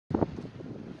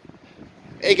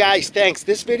Hey guys, thanks.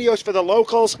 This video is for the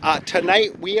locals.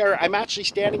 Tonight I'm actually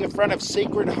standing in front of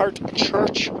Sacred Heart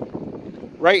Church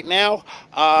right now.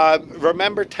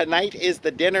 Remember, tonight is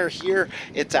the dinner here.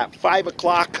 It's at 5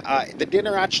 o'clock. The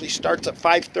dinner actually starts at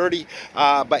 5:30,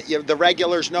 but the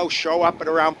regulars know, show up at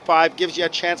around 5. Gives you a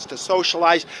chance to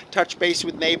socialize, touch base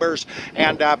with neighbors,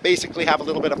 and basically have a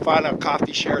little bit of fun, a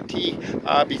coffee, share tea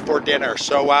before dinner.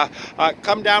 So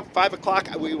come down 5 o'clock.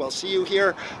 We will see you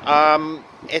here.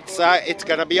 It's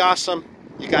going to be awesome.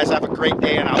 You guys have a great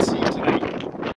day, and I'll see you.